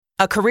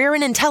A career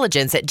in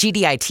intelligence at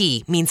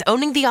GDIT means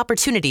owning the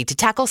opportunity to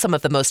tackle some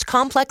of the most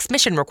complex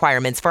mission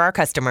requirements for our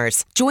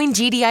customers. Join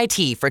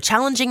GDIT for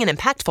challenging and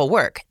impactful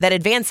work that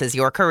advances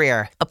your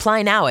career.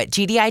 Apply now at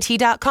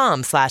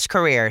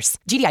gdit.com/careers.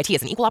 GDIT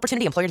is an equal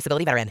opportunity employer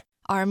disability veteran.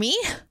 Army,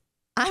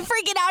 I'm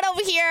freaking out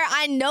over here.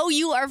 I know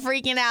you are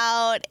freaking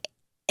out.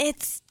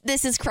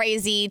 This is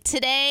crazy.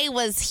 Today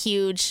was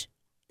huge.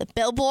 The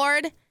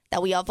billboard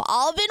that we have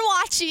all been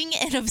watching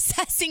and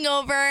obsessing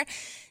over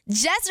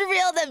just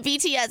revealed that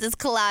BTS is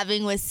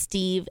collabing with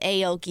Steve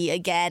Aoki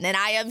again. And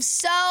I am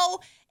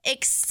so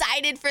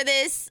excited for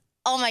this.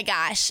 Oh my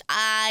gosh.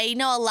 I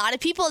know a lot of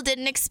people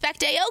didn't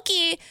expect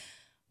Aoki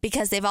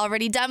because they've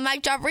already done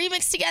Mic Drop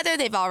Remix together.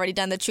 They've already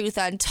done The Truth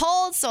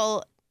Untold.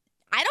 So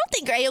I don't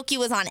think Aoki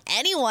was on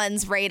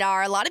anyone's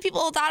radar. A lot of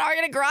people thought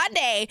Ariana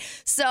Grande.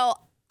 So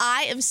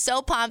I am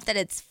so pumped that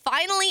it's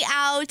finally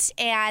out.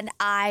 And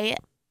I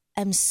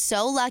am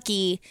so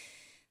lucky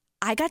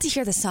I got to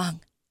hear the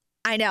song.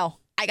 I know.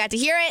 I got to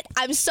hear it.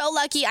 I'm so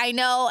lucky. I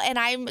know. And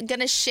I'm going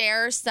to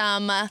share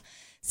some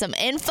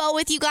info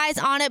with you guys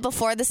on it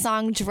before the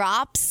song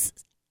drops.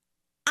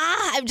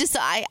 I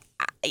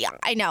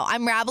know.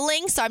 I'm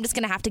rambling, so I'm just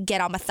going to have to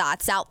get all my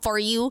thoughts out for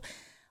you.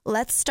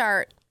 Let's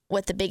start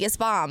with the biggest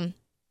bomb.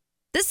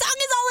 This song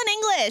is all in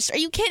English. Are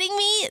you kidding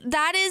me?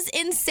 That is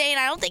insane.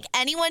 I don't think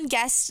anyone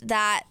guessed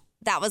that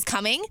was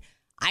coming.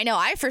 I know.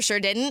 I for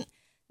sure didn't.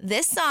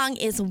 This song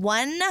is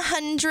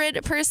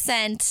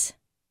 100%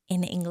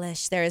 in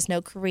English. There is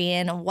no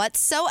Korean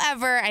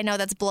whatsoever. I know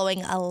that's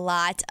blowing a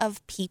lot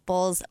of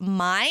people's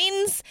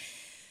minds,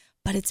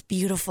 but it's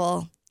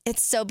beautiful.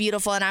 It's so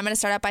beautiful. And I'm going to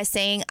start out by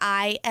saying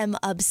I am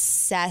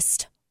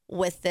obsessed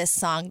with this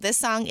song. This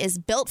song is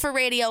built for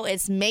radio.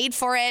 It's made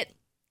for it.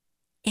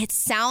 It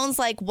sounds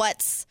like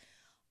what's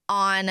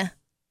on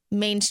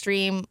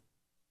mainstream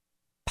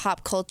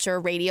pop culture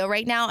radio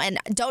right now. And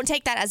don't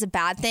take that as a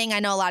bad thing.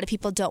 I know a lot of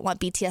people don't want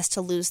BTS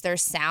to lose their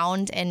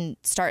sound and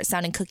start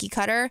sounding cookie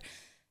cutter.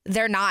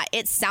 They're not.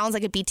 It sounds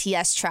like a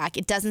BTS track.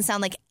 It doesn't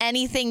sound like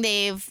anything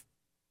they've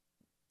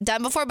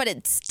done before, but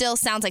it still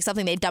sounds like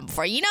something they've done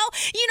before. You know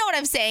what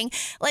I'm saying?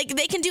 Like,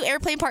 they can do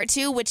Airplane Part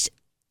 2, which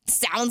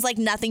sounds like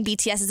nothing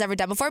BTS has ever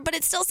done before, but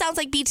it still sounds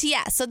like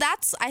BTS. So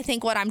that's, I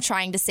think, what I'm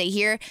trying to say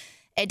here.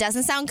 It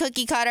doesn't sound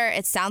cookie cutter.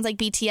 It sounds like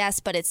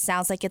BTS, but it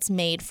sounds like it's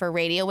made for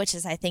radio, which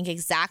is, I think,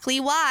 exactly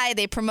why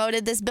they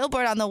promoted this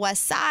billboard on the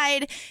West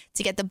Side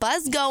to get the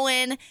buzz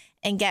going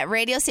and get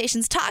radio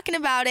stations talking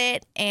about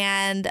it.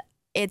 And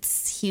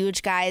it's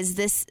huge, guys.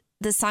 This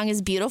song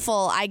is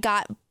beautiful. I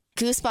got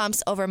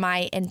goosebumps over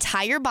my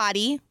entire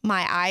body.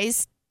 My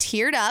eyes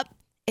teared up.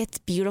 It's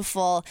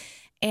beautiful.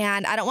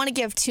 And I don't want to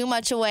give too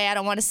much away. I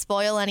don't want to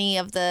spoil any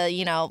of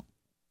the,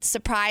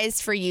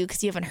 surprise for you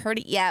because you haven't heard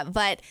it yet.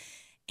 But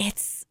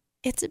it's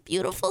a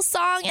beautiful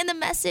song, and the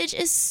message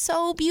is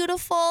so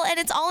beautiful, and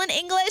it's all in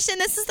English.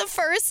 And this is the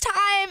first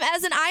time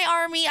as an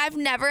iArmy I've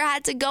never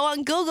had to go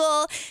on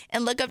Google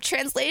and look up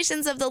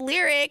translations of the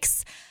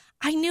lyrics.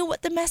 I knew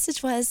what the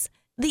message was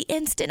the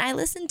instant I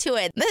listened to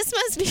it. This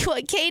must be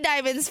what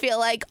K-Diamonds feel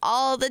like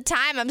all the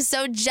time. I'm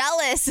so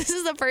jealous. This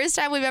is the first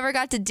time we've ever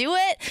got to do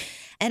it.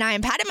 And I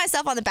am patting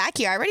myself on the back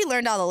here. I already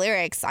learned all the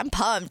lyrics. I'm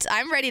pumped.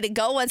 I'm ready to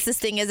go once this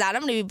thing is out.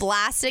 I'm going to be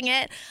blasting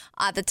it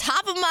at the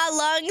top of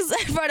my lungs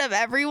in front of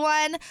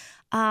everyone.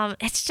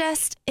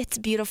 It's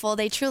beautiful.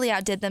 They truly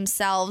outdid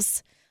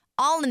themselves.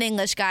 All in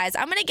English, guys.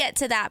 I'm going to get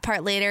to that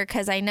part later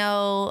because I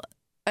know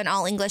an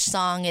all-English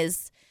song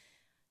is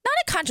not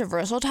a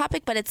controversial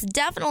topic, but it's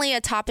definitely a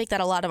topic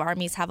that a lot of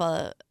armies have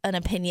an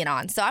opinion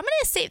on. So I'm going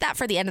to save that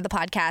for the end of the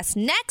podcast.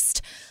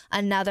 Next,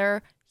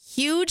 another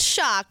huge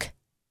shock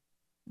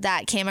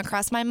that came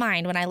across my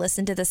mind when I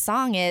listened to this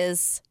song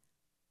is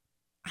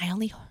I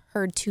only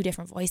heard two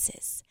different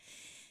voices.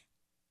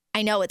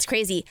 I know, it's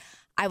crazy.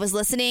 I was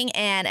listening,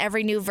 and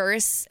every new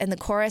verse and the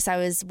chorus, I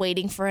was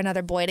waiting for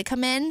another boy to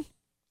come in.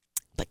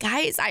 But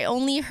guys, I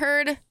only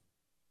heard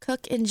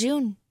Cook and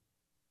June.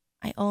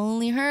 I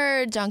only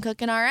heard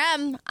Jungkook and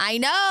RM. I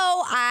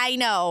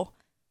know.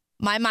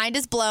 My mind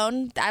is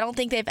blown. I don't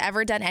think they've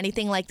ever done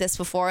anything like this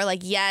before.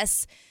 Like,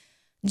 yes,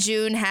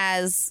 June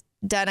has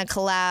done a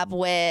collab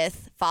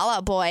with Fall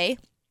Out Boy,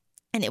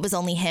 and it was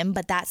only him,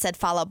 but that said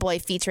Fall Out Boy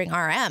featuring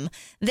RM.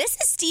 This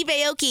is Steve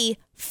Aoki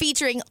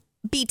featuring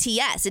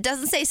BTS. It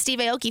doesn't say Steve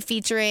Aoki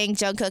featuring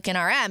Jungkook and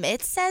RM.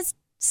 It says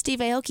Steve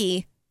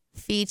Aoki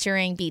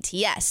featuring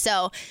BTS.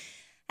 So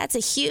that's a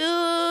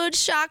huge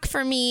shock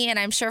for me, and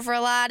I'm sure for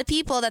a lot of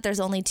people, that there's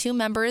only two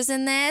members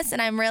in this,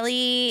 and I'm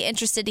really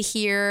interested to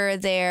hear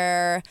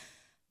their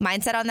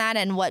mindset on that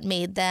and what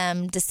made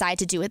them decide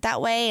to do it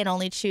that way and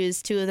only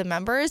choose two of the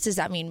members. Does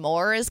that mean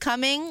more is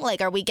coming?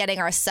 Like, are we getting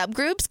our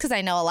subgroups? Because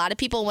I know a lot of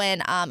people,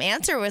 when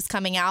Answer was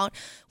coming out,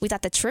 we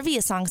thought the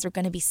trivia songs were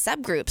going to be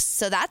subgroups.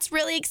 So that's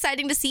really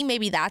exciting to see.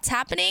 Maybe that's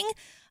happening.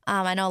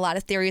 I know a lot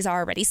of theories are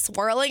already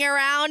swirling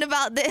around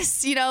about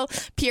this,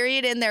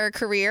 period in their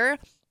career.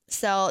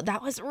 So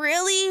that was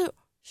really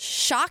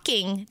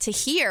shocking to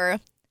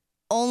hear.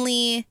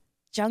 Only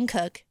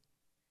Jungkook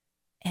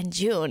and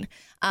June.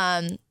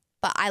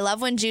 But I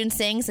love when June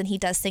sings, and he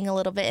does sing a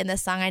little bit in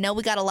this song. I know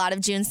we got a lot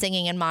of June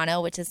singing in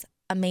mono, which is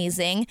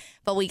amazing,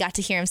 but we got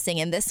to hear him sing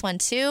in this one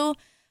too.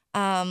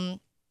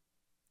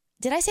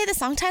 Did I say the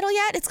song title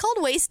yet? It's called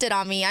Wasted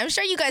on Me. I'm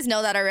sure you guys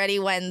know that already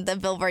when the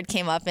Billboard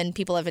came up and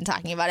people have been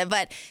talking about it,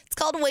 but it's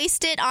called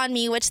Wasted on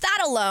Me, which that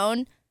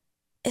alone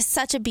is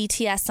such a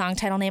BTS song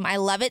title name. I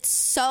love it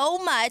so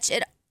much.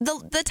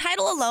 The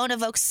title alone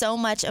evokes so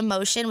much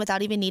emotion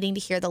without even needing to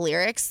hear the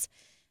lyrics.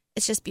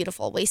 It's just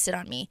beautiful. Wasted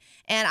on Me.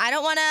 And I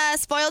don't want to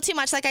spoil too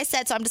much, like I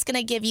said, so I'm just going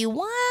to give you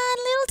one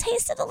little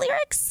taste of the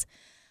lyrics.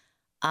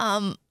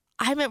 I'm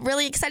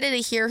really excited to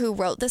hear who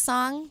wrote the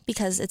song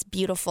because it's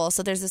beautiful.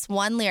 So there's this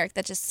one lyric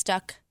that just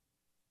stuck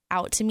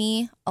out to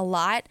me a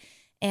lot,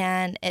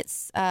 and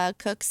it's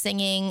Cook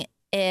singing,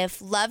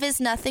 "If love is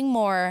nothing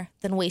more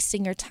than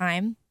wasting your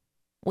time,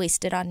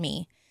 wasted on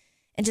me."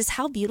 And just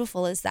how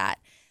beautiful is that?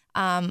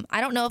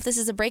 I don't know if this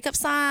is a breakup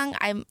song.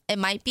 It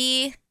might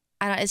be.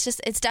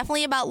 It's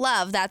definitely about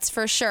love, that's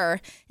for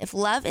sure. If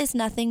love is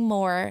nothing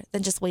more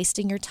than just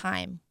wasting your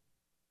time,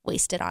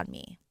 wasted on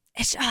me.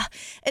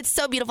 It's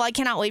so beautiful. I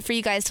cannot wait for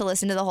you guys to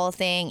listen to the whole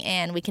thing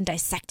and we can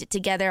dissect it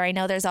together. I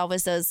know there's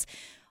always those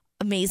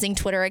amazing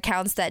Twitter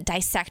accounts that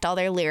dissect all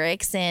their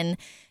lyrics and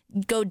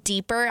go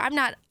deeper. I'm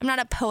not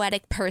a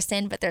poetic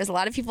person, but there's a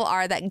lot of people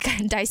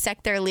that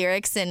dissect their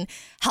lyrics and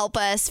help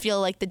us feel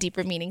like the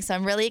deeper meaning. So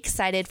I'm really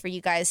excited for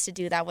you guys to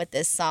do that with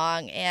this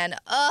song. And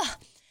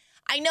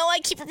I know I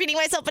keep repeating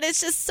myself, but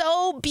it's just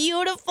so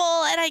beautiful,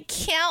 and I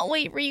can't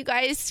wait for you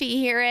guys to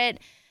hear it.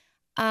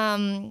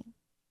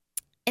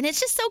 And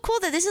it's just so cool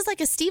that this is like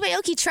a Steve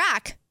Aoki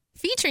track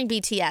featuring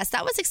BTS.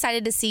 That was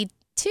excited to see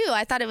too.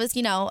 I thought it was,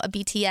 a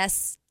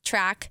BTS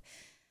track,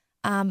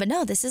 but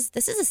no, this is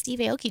a Steve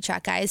Aoki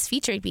track, guys,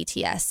 featuring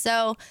BTS.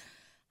 So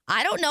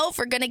I don't know if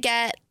we're gonna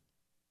get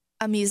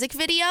a music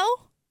video.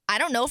 I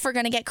don't know if we're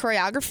gonna get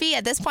choreography.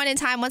 At this point in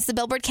time, once the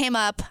Billboard came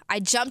up, I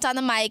jumped on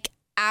the mic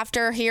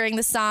after hearing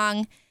the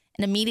song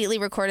and immediately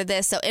recorded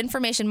this. So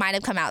information might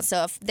have come out.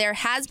 So if there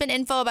has been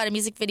info about a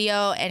music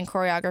video and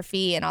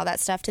choreography and all that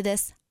stuff to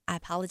this, I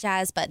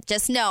apologize. But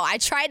just know I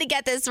tried to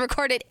get this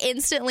recorded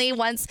instantly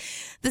once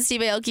the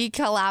Steve Aoki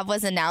collab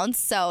was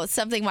announced. So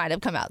something might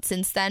have come out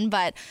since then.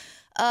 But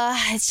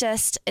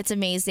it's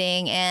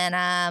amazing. And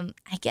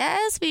I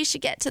guess we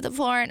should get to the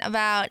point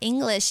about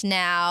English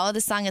now.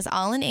 The song is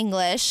all in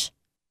English.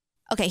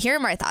 Okay, here are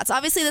my thoughts.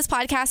 Obviously, this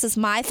podcast is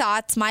my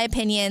thoughts, my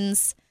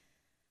opinions,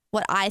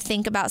 what I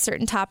think about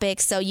certain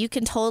topics. So you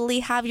can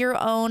totally have your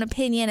own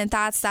opinion and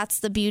thoughts. That's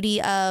the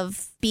beauty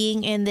of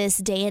being in this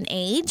day and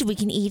age. We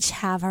can each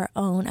have our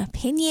own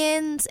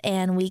opinions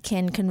and we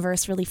can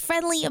converse really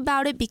friendly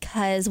about it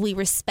because we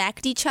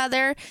respect each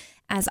other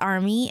as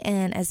ARMY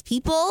and as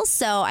people.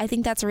 So I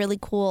think that's really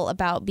cool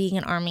about being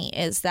an ARMY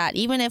is that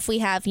even if we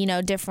have,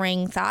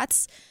 differing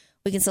thoughts,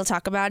 we can still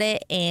talk about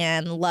it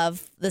and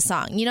love the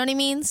song. You know what I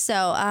mean?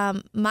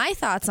 So my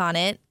thoughts on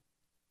it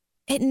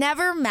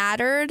never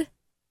mattered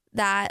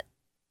that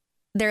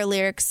their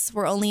lyrics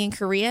were only in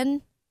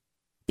Korean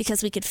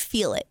because we could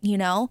feel it,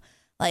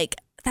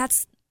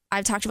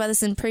 I've talked about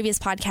this in previous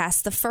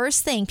podcasts. The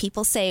first thing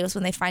people say is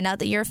when they find out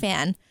that you're a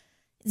fan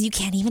is you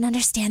can't even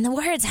understand the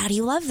words. How do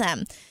you love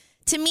them?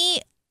 To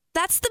me,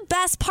 that's the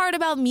best part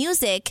about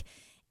music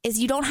is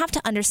you don't have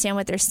to understand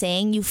what they're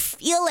saying. You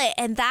feel it.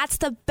 And that's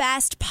the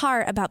best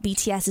part about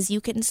BTS is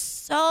you can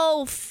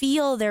so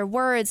feel their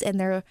words and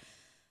their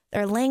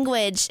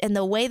language and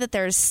the way that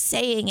they're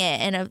saying it.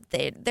 And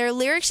their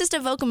lyrics just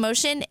evoke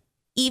emotion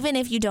even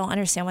if you don't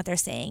understand what they're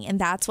saying. And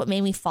that's what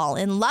made me fall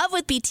in love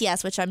with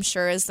BTS, which I'm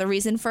sure is the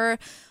reason for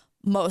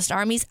most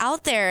ARMYs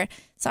out there.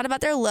 It's not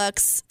about their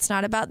looks. It's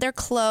not about their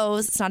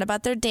clothes. It's not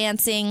about their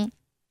dancing.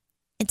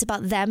 It's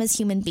about them as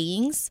human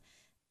beings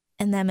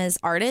and them as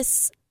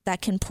artists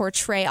that can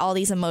portray all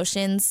these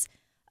emotions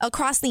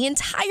across the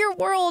entire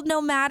world,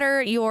 no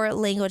matter your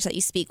language that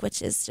you speak,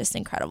 which is just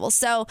incredible.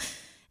 So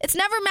it's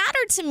never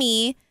mattered to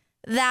me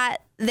that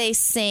they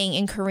sing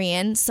in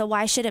Korean. So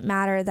why should it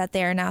matter that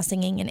they're now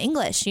singing in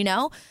English?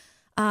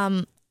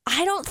 I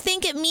don't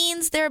think it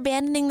means they're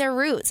abandoning their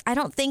roots. I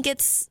don't think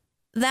it's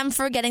them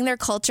forgetting their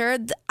culture.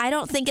 I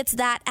don't think it's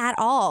that at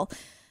all.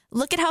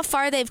 Look at how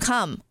far they've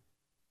come.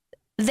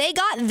 They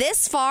got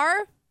this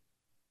far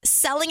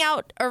selling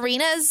out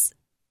arenas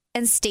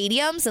and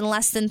stadiums in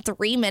less than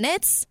 3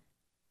 minutes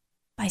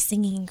by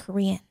singing in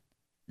Korean.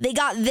 They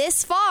got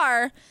this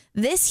far,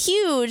 this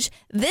huge,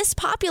 this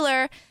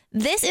popular,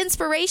 this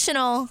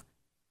inspirational.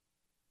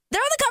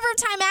 They're on the cover of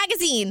Time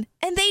magazine,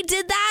 and they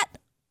did that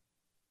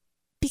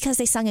because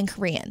they sung in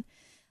Korean.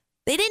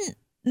 They didn't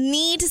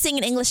need to sing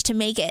in English to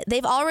make it.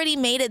 They've already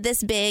made it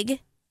this big,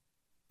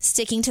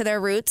 sticking to their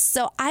roots.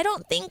 So I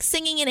don't think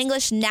singing in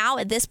English now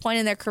at this point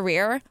in their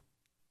career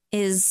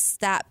is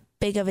that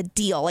big of a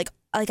deal. Like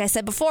I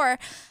said before,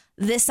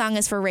 this song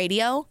is for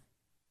radio.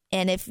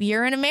 And if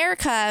you're in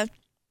America,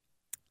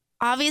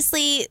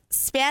 obviously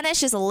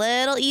Spanish is a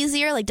little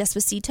easier, like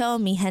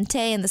Despacito, Mi Gente,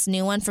 and this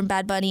new one from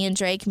Bad Bunny and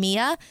Drake,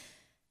 Mia.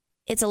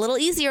 It's a little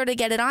easier to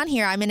get it on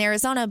here. I'm in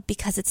Arizona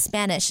because it's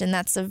Spanish, and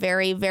that's a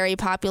very, very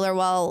popular,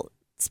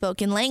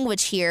 spoken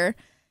language here.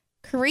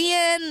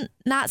 Korean,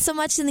 not so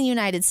much in the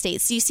United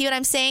States. So you see what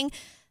I'm saying?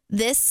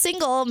 This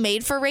single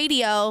made for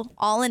radio,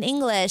 all in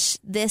English,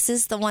 this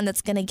is the one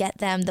that's going to get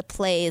them the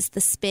plays,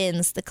 the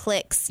spins, the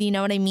clicks. You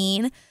know what I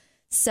mean?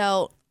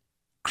 So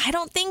I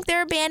don't think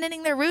they're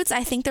abandoning their roots.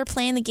 I think they're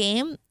playing the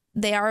game.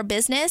 They are a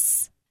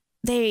business.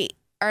 They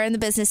are in the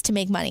business to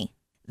make money.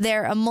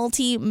 They're a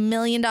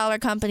multi-million-dollar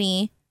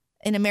company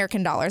in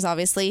American dollars,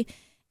 obviously.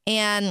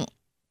 And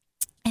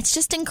it's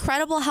just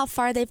incredible how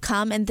far they've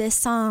come. And this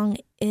song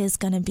is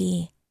going to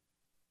be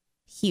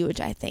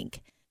huge, I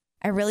think.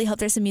 I really hope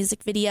there's a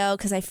music video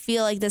because I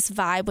feel like this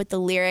vibe with the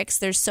lyrics,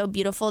 they're so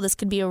beautiful. This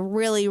could be a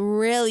really,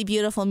 really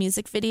beautiful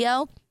music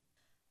video.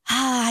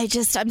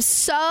 I'm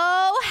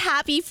so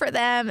happy for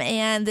them.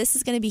 And this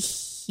is going to be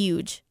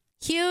huge.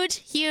 Huge,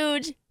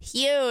 huge,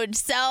 huge.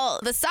 So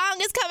the song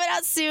is coming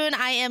out soon.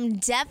 I am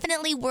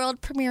definitely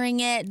world premiering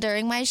it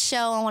during my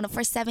show on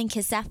 104.7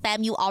 Kiss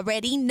FM. You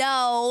already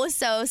know.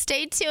 So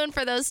stay tuned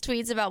for those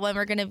tweets about when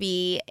we're going to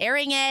be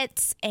airing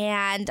it.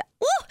 And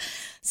woo,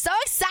 so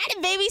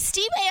excited, baby.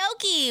 Steve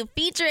Aoki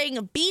featuring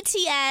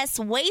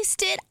BTS,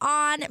 Wasted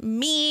on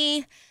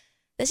Me.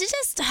 This is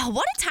just,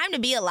 what a time to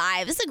be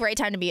alive. This is a great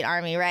time to be an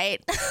ARMY, right?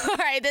 All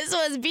right, this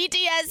was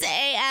BTS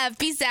AF.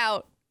 Peace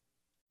out.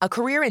 A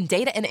career in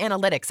data and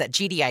analytics at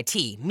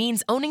GDIT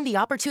means owning the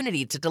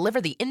opportunity to deliver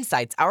the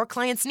insights our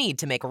clients need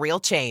to make real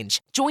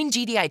change. Join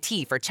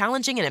GDIT for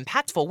challenging and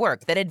impactful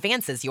work that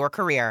advances your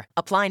career.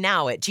 Apply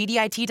now at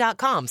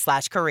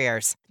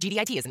gdit.com/careers.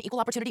 GDIT is an equal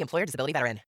opportunity employer disability veteran.